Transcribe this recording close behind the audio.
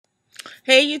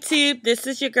Hey YouTube, this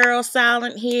is your girl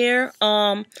Silent here.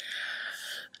 Hello,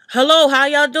 how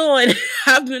y'all doing?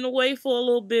 I've been away for a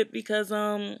little bit because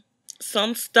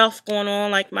some stuff going on,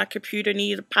 like my computer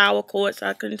needed a power cord so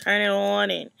I couldn't turn it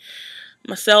on, and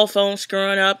my cell phone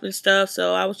screwing up and stuff,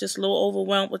 so I was just a little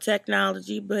overwhelmed with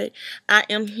technology, but I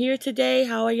am here today.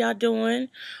 How are y'all doing?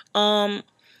 Um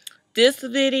this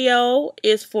video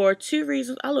is for two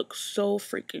reasons. I look so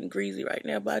freaking greasy right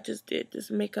now, but I just did this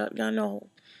makeup. Y'all know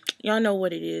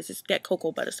what it is. It's that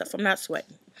cocoa butter stuff. I'm not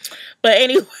sweating. But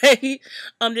anyway,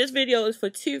 this video is for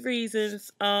two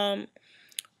reasons.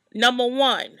 Number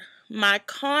one, my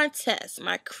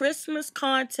Christmas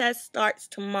contest starts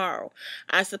tomorrow.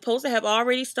 I supposed to have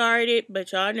already started,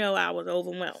 but y'all know I was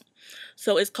overwhelmed.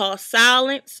 So it's called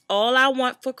Silence All I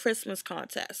Want for Christmas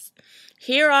Contest.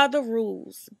 Here are the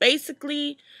rules.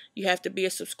 Basically, you have to be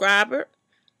a subscriber,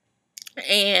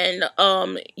 and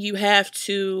you have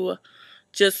to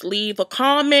just leave a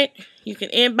comment. You can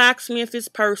inbox me if it's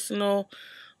personal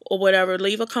or whatever.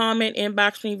 Leave a comment,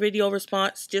 inbox me video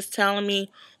response, just telling me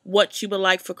what you would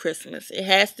like for Christmas. It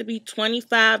has to be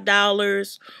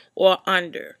 $25 or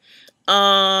under.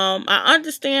 I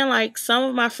understand like some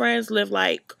of my friends live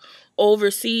like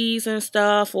overseas and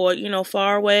stuff, or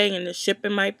far away, and the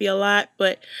shipping might be a lot,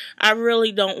 but I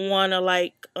really don't want to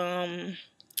like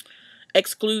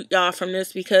exclude y'all from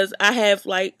this, because I have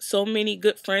like so many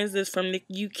good friends that's from the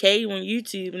UK on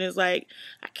YouTube, and it's like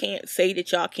I can't say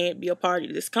that y'all can't be a part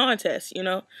of this contest,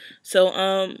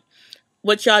 So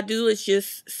what y'all do is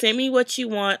just send me what you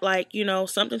want, like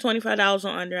something $25 or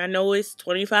under. I know it's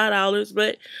 $25,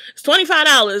 but it's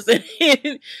 $25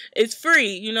 and it's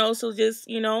free, so just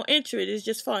enter it. It's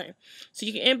just fun. So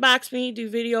you can inbox me,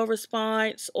 do video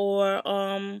response, or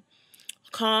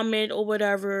comment or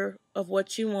whatever of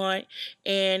what you want,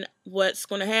 and what's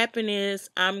going to happen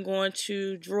is I'm going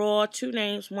to draw two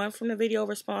names, one from the video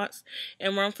response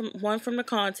and one from the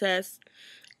contest,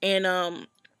 and I'll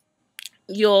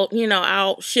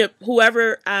ship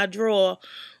whoever I draw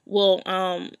will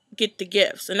get the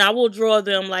gifts, and I will draw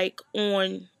them like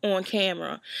on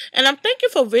camera. And I'm thinking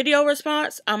for video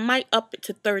response I might up it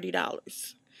to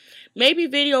 $30. Maybe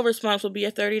video response will be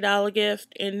a $30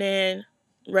 gift, and then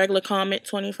regular comment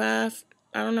 $25.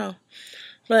 I don't know.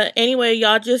 But anyway,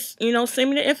 y'all just, send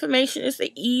me the information. It's an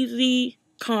easy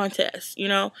contest,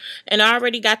 And I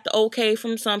already got the okay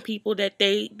from some people that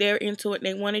they're into it and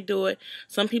they want to do it.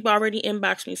 Some people already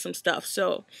inboxed me some stuff.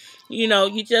 So, you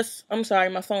just, I'm sorry,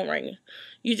 my phone ringing.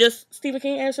 Steven,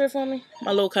 can you answer it for me?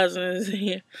 My little cousin is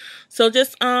here. So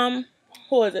just,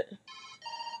 who is it?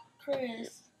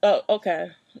 Chris. Oh,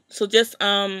 okay. So just,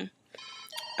 I'll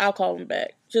call him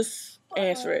back. Just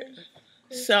answer it.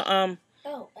 So, answer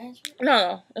it?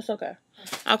 No, it's okay.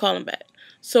 I'll call him back.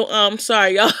 So,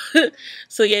 sorry, y'all.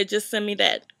 So, yeah, just send me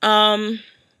that.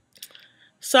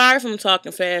 Sorry if I'm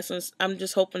talking fast. I'm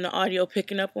just hoping the audio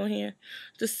picking up on here.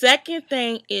 The second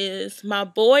thing is my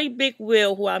boy, Big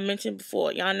Wil, who I mentioned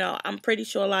before. Y'all know, I'm pretty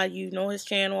sure a lot of you know his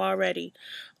channel already.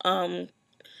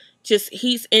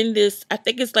 He's in this, I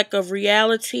think it's like a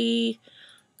reality,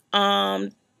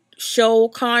 show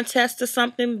contest or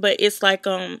something, but it's like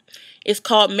it's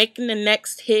called Making the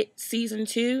Next Hit Season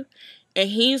 2, and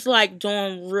he's like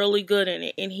doing really good in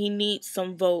it, and he needs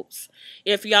some votes.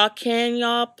 If y'all can,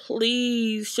 y'all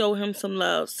please show him some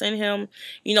love. Send him,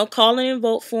 call in and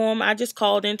vote for him. I just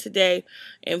called in today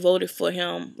and voted for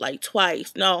him like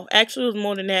twice. No, actually it was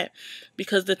more than that,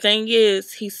 because the thing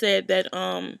is, he said that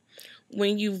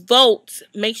when you vote,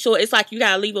 make sure it's like you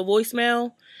gotta leave a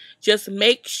voicemail. Just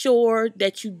make sure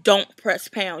that you don't press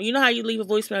pound. You know how you leave a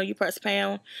voicemail, you press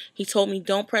pound? He told me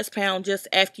don't press pound. Just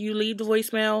after you leave the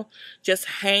voicemail, just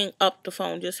hang up the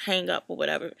phone. Just hang up or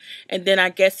whatever. And then I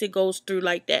guess it goes through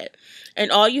like that.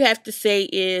 And all you have to say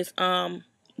is, hi,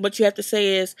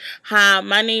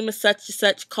 my name is such and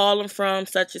such, calling from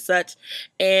such and such,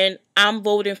 and I'm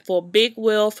voting for Big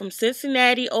Wil from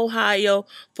Cincinnati, Ohio,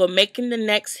 for Making the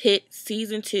Next Hit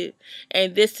Season 2.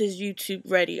 And this is YouTube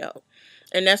Radio.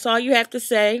 And that's all you have to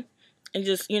say, and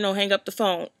just, hang up the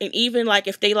phone. And even, like,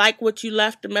 if they like what you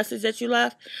left, the message that you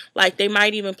left, like, they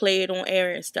might even play it on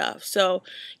air and stuff. So,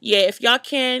 yeah, if y'all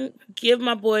can, give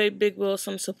my boy Big Wil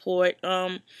some support.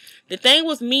 The thing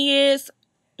with me is,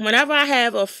 whenever I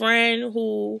have a friend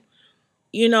who,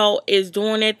 is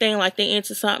doing their thing, like they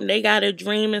into something, they got a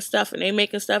dream and stuff, and they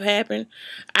making stuff happen,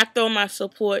 I throw my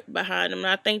support behind them. And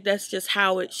I think that's just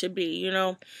how it should be,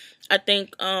 I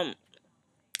think,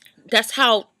 that's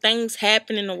how things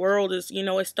happen in the world is,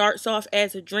 it starts off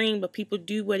as a dream, but people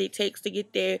do what it takes to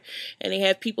get there, and they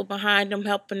have people behind them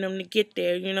helping them to get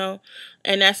there,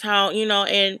 and that's how,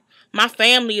 and my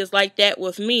family is like that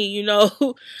with me, you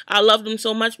know. I love them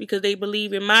so much because they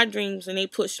believe in my dreams and they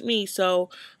push me. So,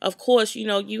 of course, you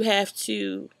know, you have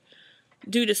to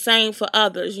do the same for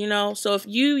others, you know. So if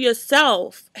you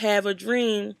yourself have a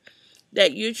dream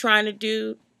that you're trying to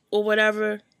do or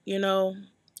whatever, you know,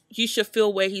 you should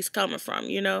feel where he's coming from,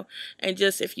 you know, and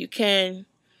just if you can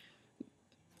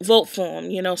vote for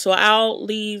him, you know. So I'll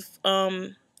leave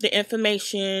the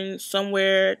information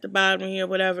somewhere at the bottom here,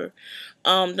 whatever,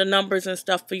 the numbers and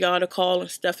stuff for y'all to call and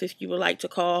stuff if you would like to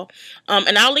call.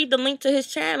 And I'll leave the link to his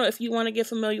channel if you want to get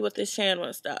familiar with his channel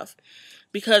and stuff.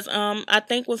 Because I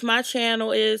think with my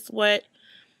channel is what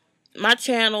my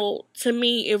channel, to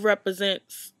me, it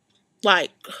represents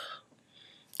like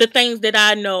the things that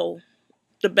I know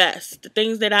the best, the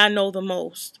things that I know the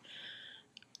most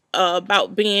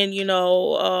about being, you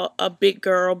know, a big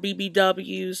girl,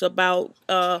 BBWs, about,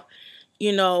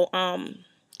 you know,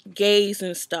 gays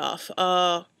and stuff,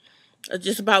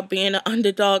 just about being an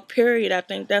underdog, period. I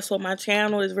think that's what my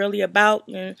channel is really about,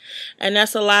 and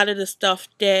that's a lot of the stuff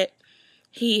that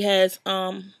he has,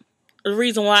 the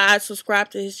reason why I subscribe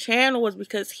to his channel was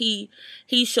because he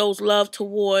shows love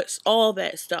towards all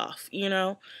that stuff, you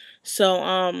know.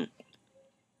 So,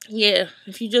 yeah,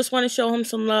 if you just want to show him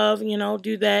some love, you know,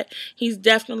 do that. He's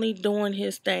definitely doing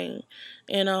his thing.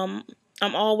 And I'm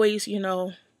always, you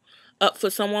know, up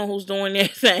for someone who's doing their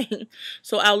thing.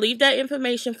 So I'll leave that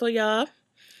information for y'all.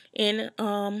 And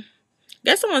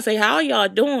guess I want to say, how are y'all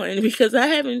doing? Because I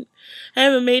haven't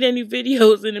made any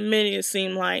videos in a minute, it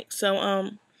seemed like.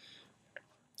 So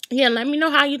yeah, let me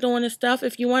know how you're doing and stuff.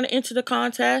 If you want to enter the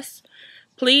contest,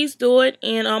 please do it.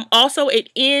 And also it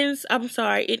ends,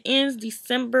 it ends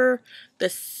December the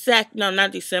 2nd. No,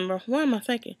 not December. What am I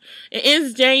thinking? It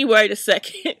ends January the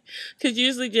 2nd. Because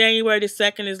usually January the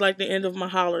 2nd is like the end of my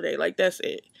holiday. Like, that's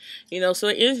it. You know, so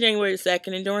it ends January the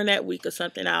 2nd. And during that week or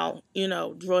something, I'll, you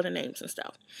know, draw the names and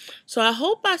stuff. So I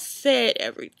hope I said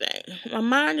everything. My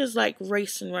mind is like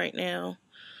racing right now.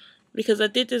 Because I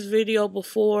did this video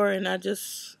before and I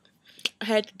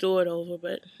had to do it over.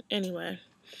 But anyway.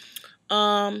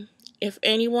 If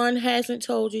anyone hasn't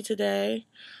told you today,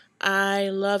 I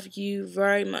love you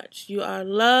very much. You are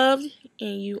loved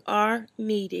and you are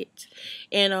needed.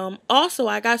 And also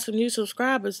I got some new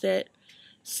subscribers that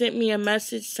sent me a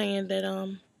message saying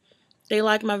that they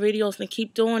like my videos and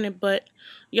keep doing it. But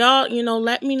y'all, you know,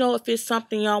 let me know if it's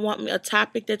something y'all want me, a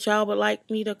topic that y'all would like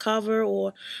me to cover,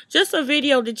 or just a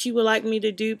video that you would like me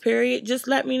to do, period. Just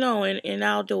let me know and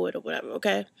I'll do it or whatever,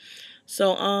 okay?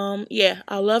 So, yeah,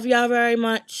 I love y'all very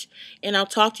much, and I'll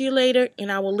talk to you later, and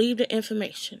I will leave the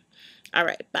information. All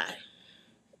right, bye.